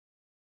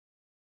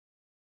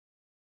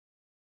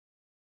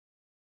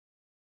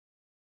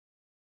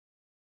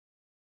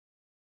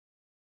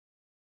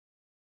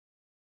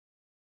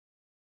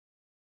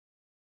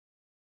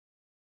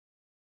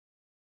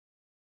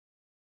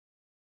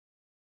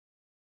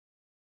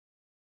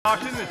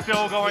Auction is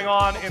still going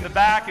on in the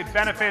back. It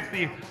benefits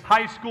the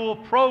high school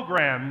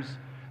programs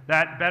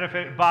that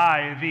benefit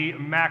by the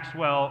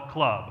Maxwell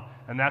Club.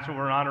 And that's what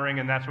we're honoring,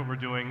 and that's what we're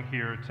doing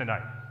here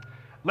tonight.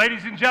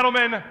 Ladies and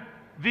gentlemen,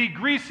 the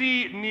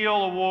Greasy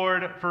Neale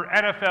Award for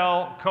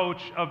NFL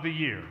Coach of the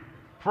Year.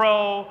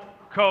 Pro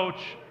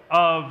Coach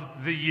of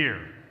the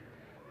Year.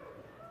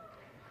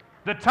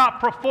 The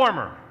top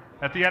performer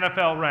at the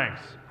NFL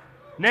ranks.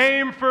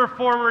 Named for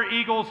former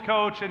Eagles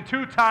coach and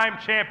two-time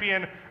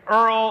champion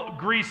Earl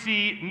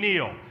Greasy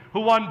Neale,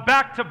 who won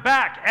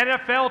back-to-back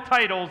NFL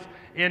titles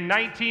in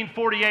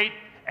 1948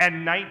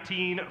 and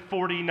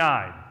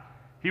 1949.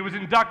 He was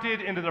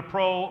inducted into the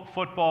Pro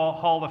Football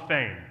Hall of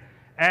Fame.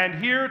 And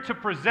here to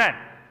present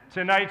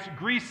tonight's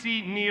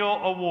Greasy Neale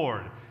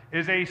Award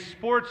is a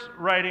sports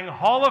writing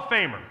Hall of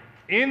Famer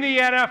in the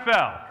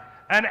NFL,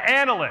 an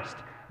analyst,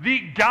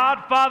 the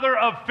godfather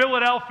of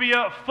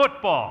Philadelphia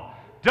football,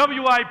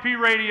 WIP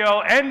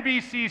Radio,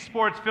 NBC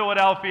Sports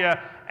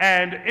Philadelphia,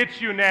 and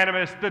it's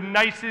unanimous, the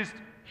nicest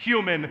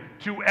human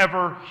to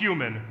ever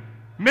human,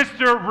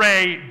 Mr.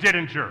 Ray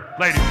Didinger,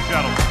 ladies and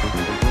gentlemen.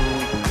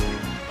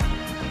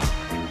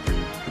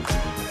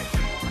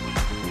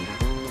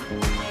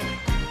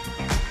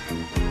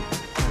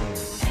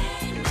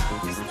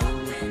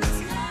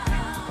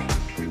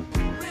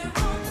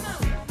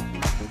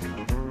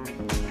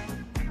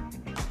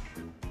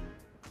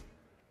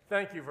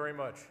 Thank you very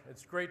much.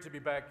 It's great to be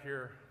back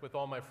here with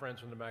all my friends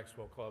from the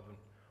Maxwell Club. And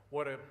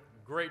what a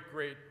great,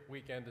 great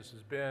weekend this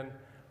has been.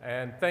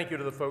 And thank you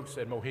to the folks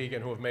at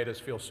Mohegan who have made us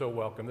feel so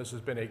welcome. This has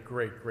been a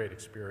great, great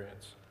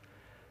experience.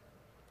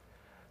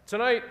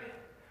 Tonight,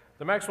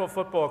 the Maxwell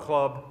Football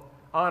Club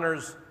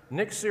honors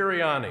Nick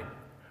Sirianni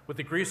with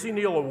the Greasy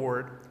Neale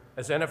Award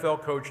as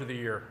NFL Coach of the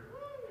Year.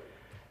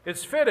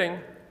 It's fitting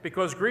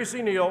because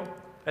Greasy Neale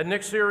and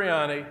Nick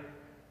Sirianni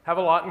have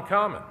a lot in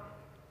common.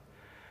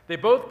 They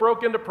both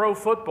broke into pro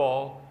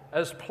football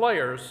as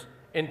players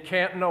in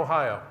Canton,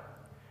 Ohio.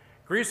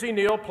 Greasy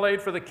Neale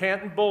played for the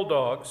Canton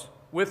Bulldogs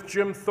with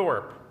Jim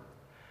Thorpe.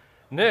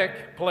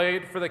 Nick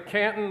played for the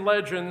Canton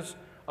Legends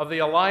of the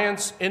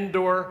Alliance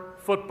Indoor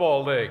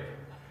Football League.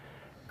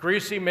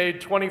 Greasy made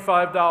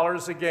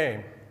 $25 a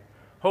game.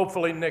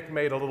 Hopefully Nick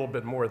made a little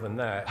bit more than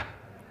that.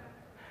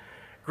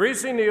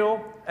 Greasy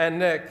Neale and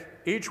Nick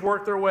each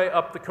worked their way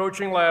up the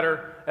coaching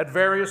ladder at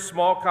various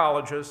small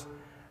colleges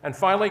and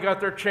finally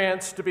got their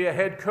chance to be a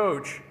head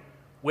coach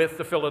with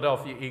the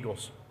Philadelphia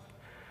Eagles.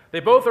 They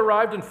both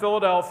arrived in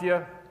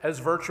Philadelphia as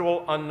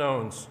virtual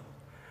unknowns,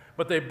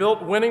 but they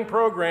built winning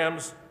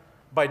programs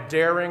by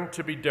daring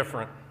to be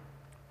different.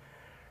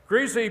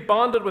 Greasy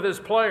bonded with his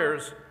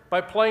players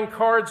by playing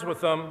cards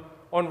with them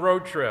on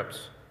road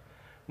trips.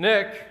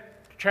 Nick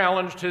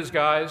challenged his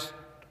guys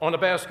on a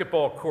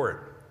basketball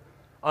court.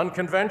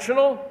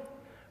 Unconventional,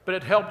 but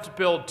it helped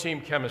build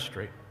team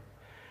chemistry.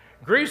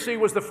 Greasy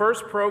was the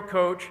first pro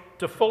coach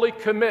to fully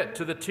commit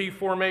to the T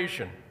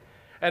formation.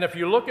 And if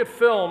you look at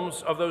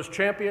films of those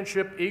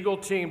championship Eagle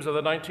teams of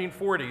the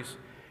 1940s,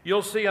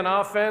 you'll see an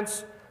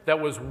offense that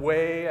was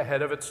way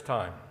ahead of its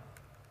time.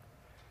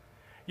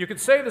 You could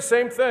say the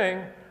same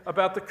thing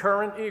about the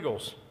current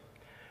Eagles.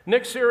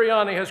 Nick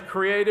Sirianni has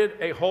created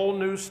a whole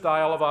new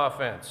style of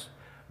offense,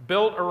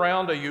 built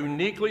around a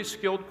uniquely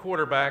skilled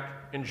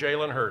quarterback in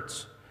Jalen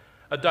Hurts.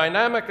 A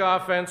dynamic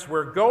offense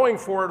where going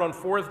for it on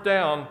fourth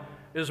down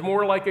is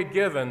more like a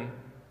given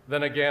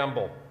than a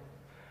gamble.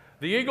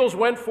 The Eagles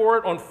went for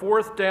it on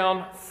fourth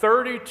down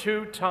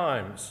 32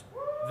 times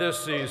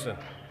this season.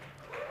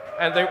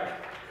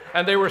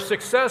 And they were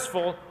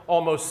successful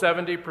almost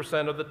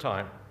 70% of the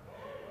time.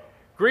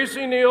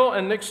 Greasy Neale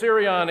and Nick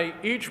Sirianni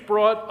each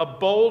brought a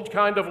bold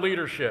kind of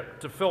leadership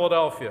to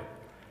Philadelphia.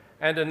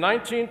 And in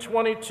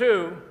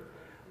 1922,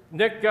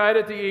 Nick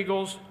guided the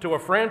Eagles to a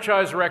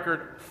franchise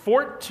record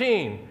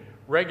 14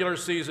 regular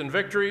season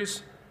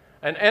victories,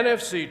 an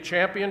NFC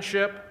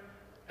championship,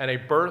 and a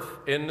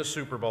berth in the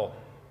Super Bowl.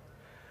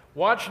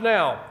 Watch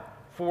now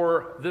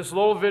for this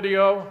little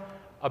video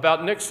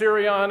about Nick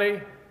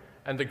Sirianni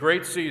and the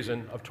great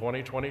season of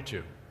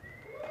 2022.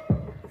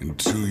 In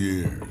 2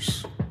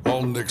 years,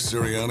 all Nick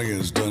Sirianni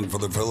has done for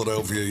the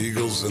Philadelphia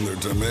Eagles and their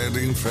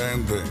demanding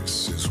fan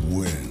base is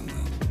win.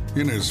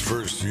 In his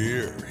first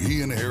year,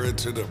 he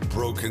inherited a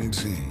broken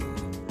team,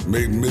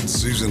 made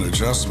mid-season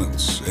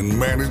adjustments, and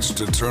managed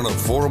to turn a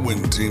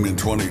 4-win team in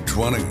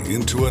 2020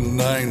 into a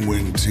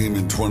 9-win team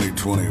in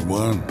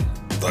 2021.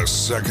 The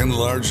second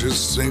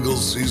largest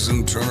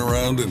single-season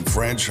turnaround in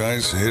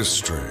franchise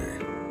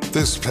history.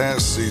 This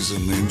past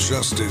season, in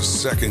just his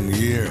second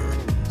year,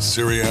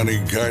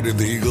 Sirianni guided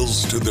the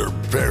Eagles to their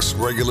best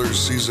regular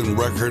season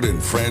record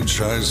in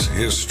franchise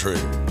history,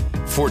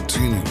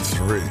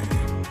 14-3.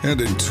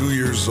 And in 2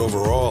 years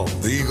overall,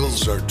 the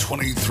Eagles are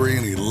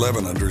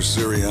 23-11 under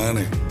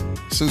Sirianni.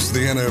 Since the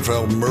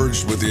NFL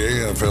merged with the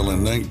AFL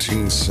in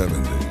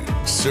 1970,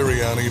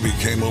 Sirianni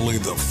became only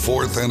the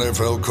 4th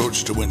NFL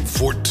coach to win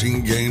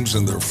 14 games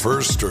in their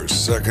first or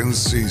second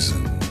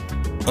season.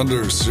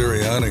 Under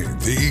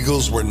Sirianni, the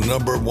Eagles were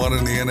 #1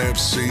 in the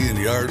NFC in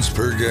yards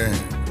per game,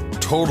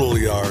 total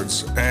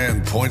yards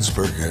and points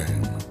per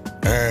game.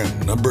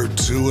 And number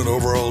 2 in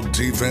overall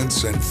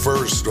defense and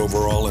first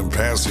overall in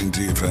passing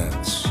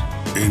defense.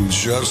 In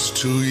just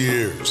 2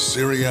 years,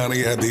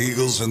 Sirianni had the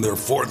Eagles in their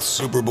 4th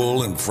Super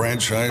Bowl in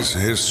franchise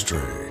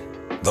history.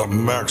 The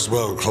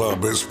Maxwell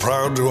Club is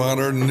proud to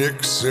honor Nick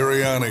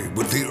Sirianni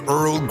with the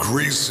Earl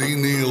Greasy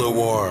Neale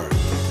Award.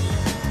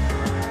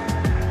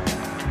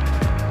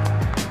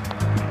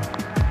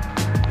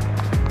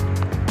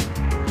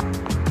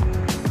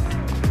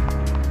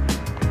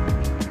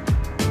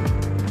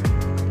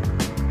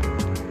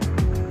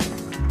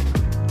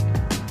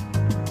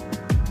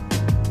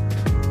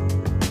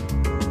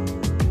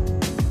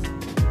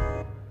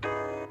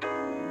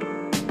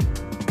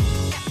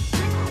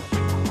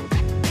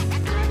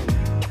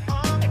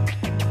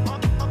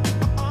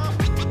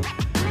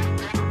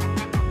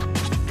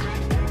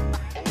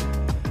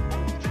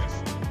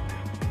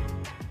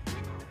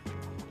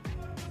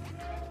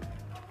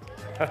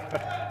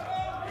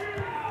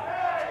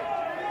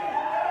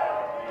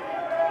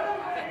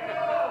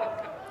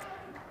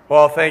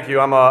 Well, thank you.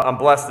 I'm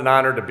blessed and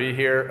honored to be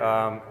here,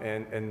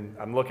 and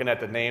I'm looking at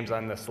the names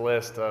on this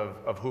list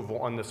of who've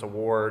won this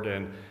award,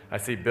 and I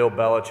see Bill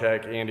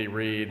Belichick, Andy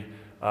Reid,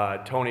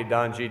 Tony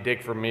Dungy,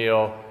 Dick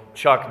Vermeil,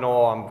 Chuck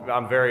Noll.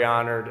 I'm very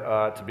honored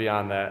to be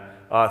on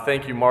that.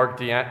 Thank you, Mark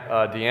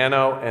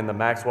Diano and the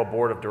Maxwell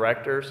Board of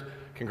Directors.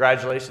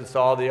 Congratulations to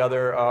all the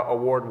other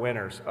award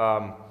winners.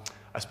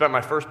 I spent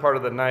my first part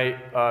of the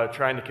night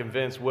trying to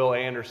convince Will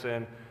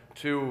Anderson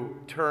to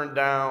turn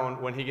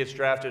down, when he gets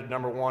drafted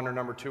number 1 or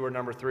number 2 or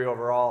number 3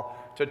 overall,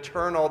 to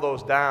turn all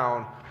those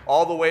down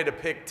all the way to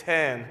pick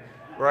 10,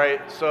 right,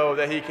 so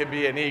that he could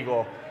be an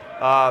Eagle.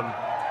 I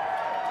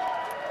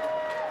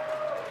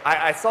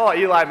saw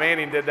Eli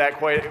Manning did that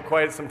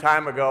quite some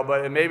time ago,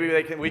 but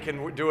maybe we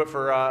can do it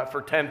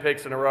for 10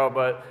 picks in a row.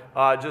 But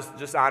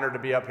just honored to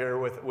be up here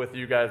with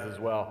you guys as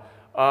well.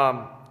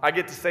 I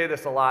get to say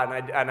this a lot,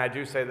 and I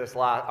do say this a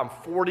lot. I'm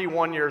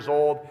 41 years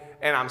old,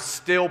 and I'm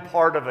still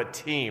part of a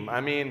team.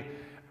 I mean,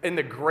 in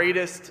the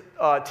greatest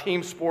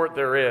team sport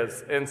there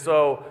is. And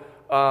so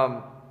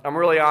I'm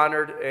really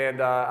honored,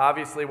 and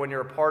obviously when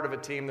you're a part of a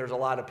team, there's a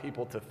lot of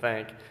people to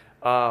thank,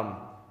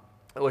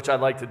 which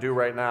I'd like to do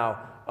right now.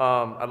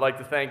 I'd like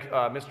to thank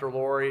Mr.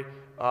 Laurie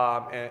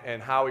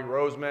and Howie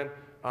Roseman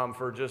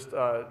for just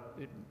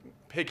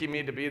picking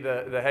me to be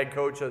the head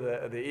coach of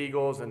the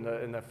Eagles and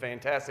the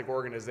fantastic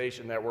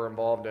organization that we're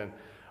involved in.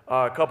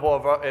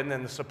 And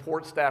then the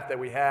support staff that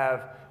we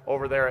have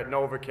over there at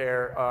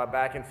NovaCare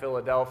back in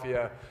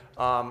Philadelphia.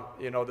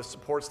 The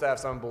support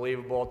staff's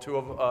unbelievable. 2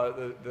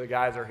 of the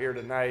guys are here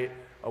tonight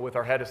with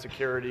our head of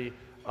security,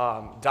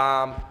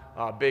 Dom,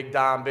 Big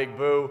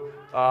Boo.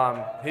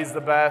 He's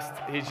the best.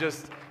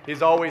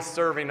 He's always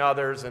serving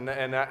others, and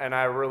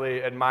I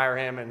really admire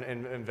him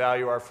and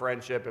value our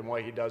friendship and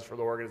what he does for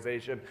the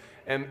organization.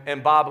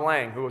 And Bob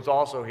Lang, who is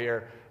also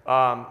here,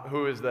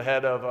 who is the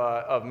head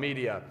of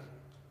media.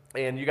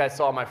 And you guys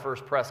saw my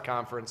first press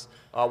conference.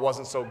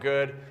 Wasn't so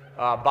good.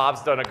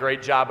 Bob's done a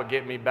great job of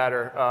getting me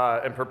better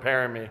and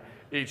preparing me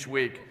each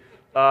week.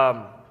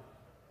 One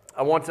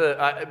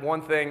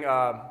thing,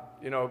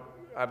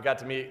 I've got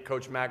to meet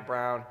Coach Mack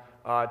Brown.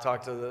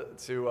 Talked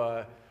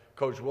to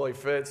Coach Willie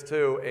Fitz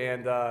too,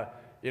 and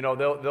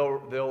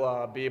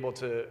they'll be able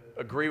to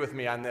agree with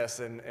me on this.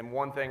 And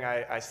one thing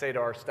I say to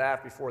our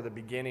staff before the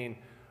beginning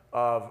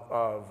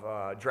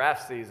of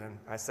draft season,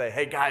 I say,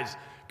 hey guys,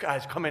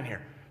 come in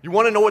here. You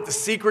want to know what the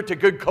secret to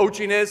good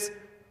coaching is?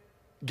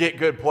 Get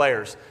good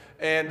players.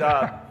 And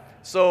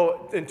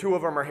and 2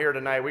 of them are here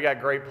tonight. We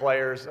got great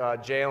players,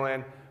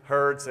 Jalen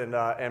Hurts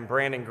and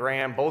Brandon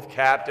Graham, both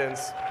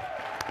captains.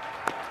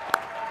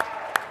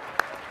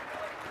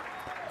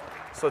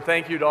 So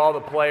thank you to all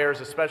the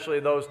players, especially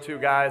those 2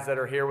 guys that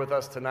are here with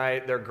us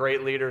tonight. They're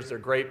great leaders. They're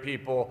great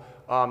people.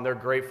 They're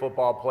great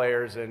football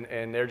players,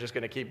 and they're just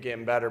going to keep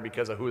getting better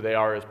because of who they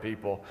are as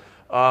people.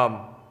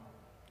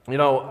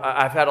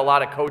 I've had a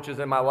lot of coaches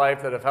in my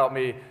life that have helped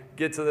me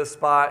get to this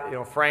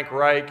spot. Frank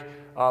Reich,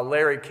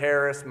 Larry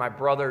Karras, my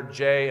brother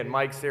Jay, and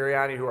Mike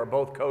Sirianni, who are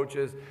both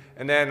coaches.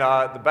 And then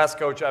the best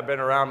coach I've been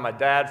around, my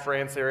dad,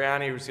 Fran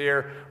Sirianni, who's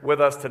here with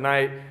us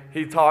tonight.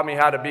 He taught me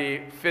how to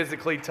be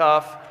physically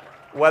tough,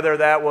 whether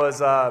that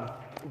was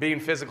being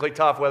physically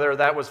tough, whether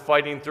that was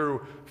fighting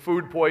through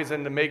food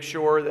poison to make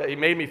sure that he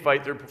made me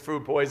fight through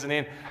food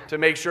poisoning to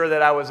make sure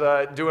that I was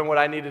doing what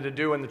I needed to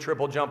do in the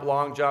triple jump,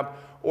 long jump,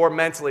 or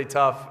mentally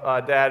tough,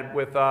 Dad,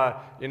 with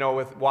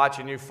with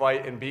watching you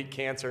fight and beat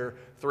cancer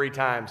 3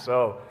 times.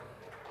 So,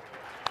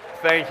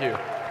 thank you.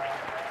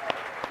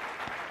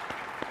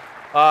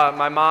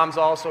 My mom's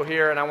also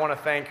here, and I want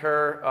to thank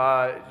her.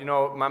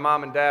 My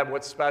mom and dad,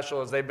 what's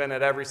special is they've been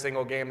at every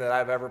single game that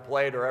I've ever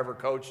played or ever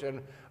coached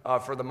in.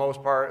 For the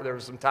most part, there were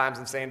some times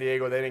in San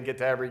Diego they didn't get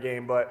to every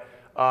game, but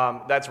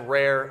that's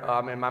rare.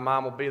 And my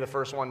mom will be the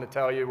first one to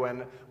tell you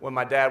when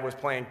my dad was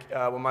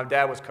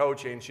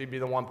coaching, she'd be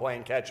the one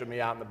playing catch with me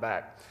out in the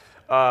back.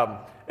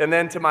 And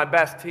then to my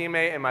best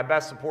teammate and my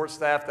best support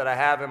staff that I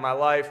have in my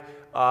life,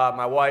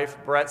 my wife,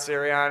 Brett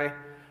Sirianni.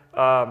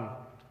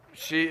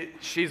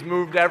 she's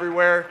moved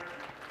everywhere.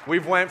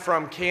 We've went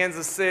from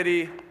Kansas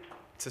City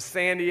to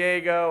San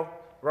Diego,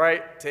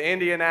 right, to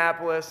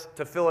Indianapolis,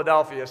 to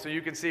Philadelphia. So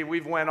you can see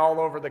we've went all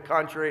over the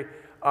country.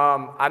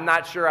 I'm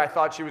not sure I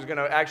thought she was going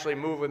to actually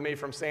move with me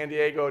from San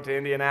Diego to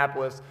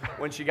Indianapolis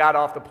when she got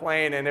off the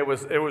plane and it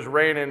was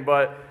raining,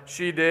 but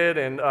she did,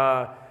 and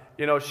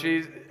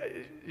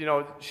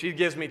she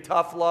gives me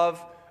tough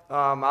love.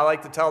 I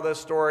like to tell this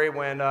story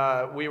when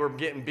we were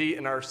getting beat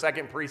in our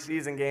second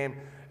preseason game.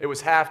 It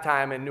was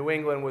halftime, and New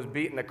England was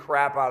beating the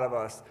crap out of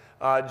us.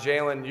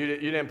 Jalen, you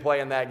didn't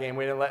play in that game.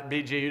 We didn't let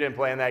BG. You didn't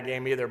play in that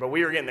game either. But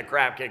we were getting the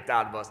crap kicked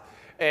out of us,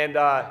 and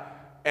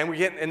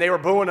they were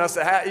booing us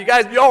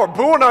at y'all were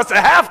booing us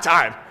at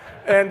halftime,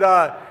 and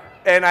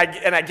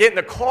I get in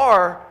the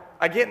car.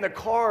 I get in the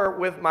car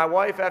with my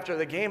wife after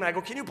the game, and I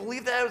go, "Can you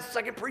believe that? It was the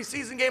second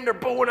preseason game. They're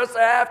booing us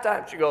at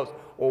halftime." She goes,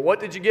 "Well, what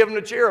did you give them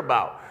to cheer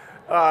about?"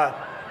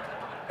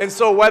 And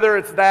so whether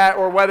it's that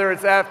or whether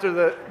it's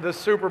after the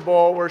Super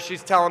Bowl where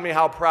she's telling me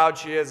how proud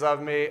she is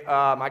of me,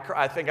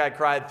 I think I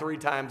cried 3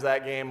 times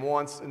that game,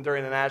 once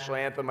during the national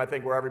anthem, I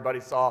think where everybody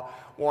saw,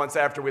 once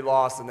after we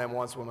lost, and then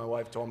once when my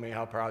wife told me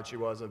how proud she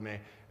was of me.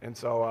 And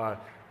so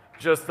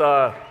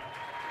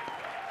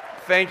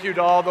thank you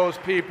to all those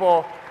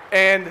people.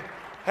 And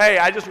hey,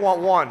 I just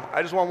want one.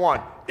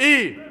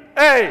 E-A-G-L-E-S,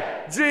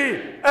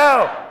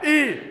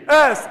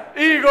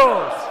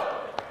 Eagles.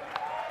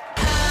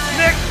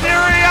 Nick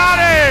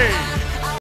Sirianni!